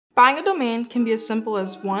Buying a domain can be as simple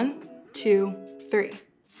as 1, 2, 3.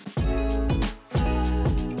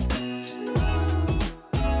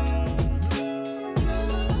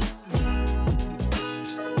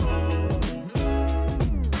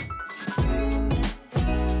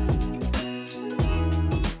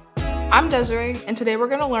 I'm Desiree, and today we're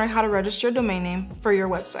going to learn how to register a domain name for your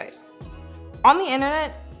website. On the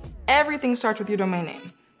internet, everything starts with your domain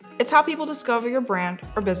name. It's how people discover your brand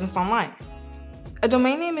or business online. A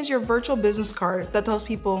domain name is your virtual business card that tells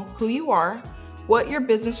people who you are, what your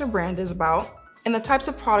business or brand is about, and the types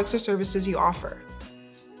of products or services you offer.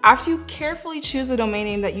 After you carefully choose the domain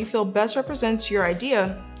name that you feel best represents your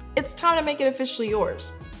idea, it's time to make it officially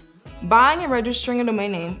yours. Buying and registering a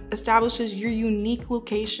domain name establishes your unique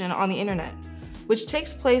location on the internet, which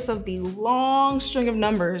takes place of the long string of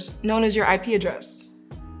numbers known as your IP address.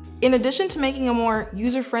 In addition to making a more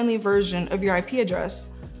user-friendly version of your IP address,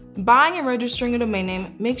 buying and registering a domain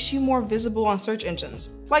name makes you more visible on search engines,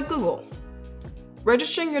 like Google.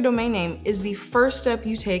 Registering your domain name is the first step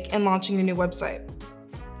you take in launching your new website.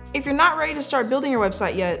 If you're not ready to start building your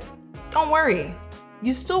website yet, don't worry.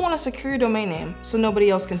 You still want to secure your domain name so nobody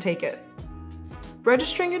else can take it.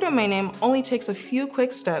 Registering your domain name only takes a few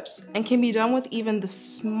quick steps and can be done with even the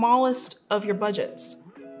smallest of your budgets.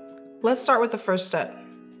 Let's start with the first step.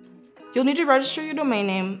 You'll need to register your domain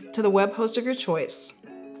name to the web host of your choice.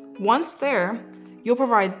 Once there, you'll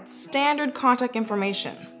provide standard contact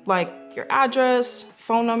information like your address,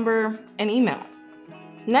 phone number, and email.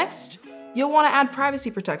 Next, you'll want to add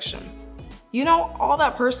privacy protection. You know all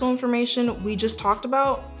that personal information we just talked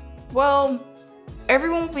about? Well,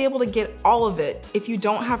 everyone will be able to get all of it if you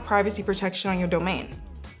don't have privacy protection on your domain.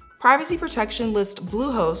 Privacy protection lists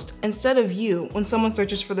Bluehost instead of you when someone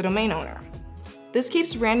searches for the domain owner. This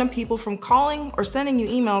keeps random people from calling or sending you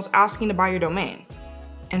emails asking to buy your domain.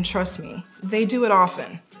 And trust me, they do it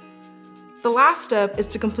often. The last step is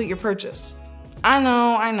to complete your purchase. I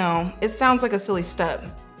know, it sounds like a silly step.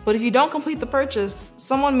 But if you don't complete the purchase,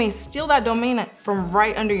 someone may steal that domain from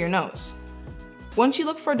right under your nose. Once you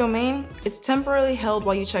look for a domain, it's temporarily held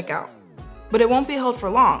while you check out. But it won't be held for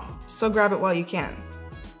long, so grab it while you can.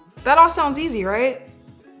 That all sounds easy, right?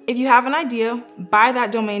 If you have an idea, buy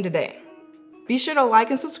that domain today. Be sure to like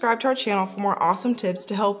and subscribe to our channel for more awesome tips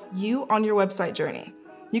to help you on your website journey.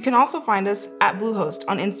 You can also find us at Bluehost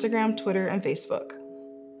on Instagram, Twitter, and Facebook.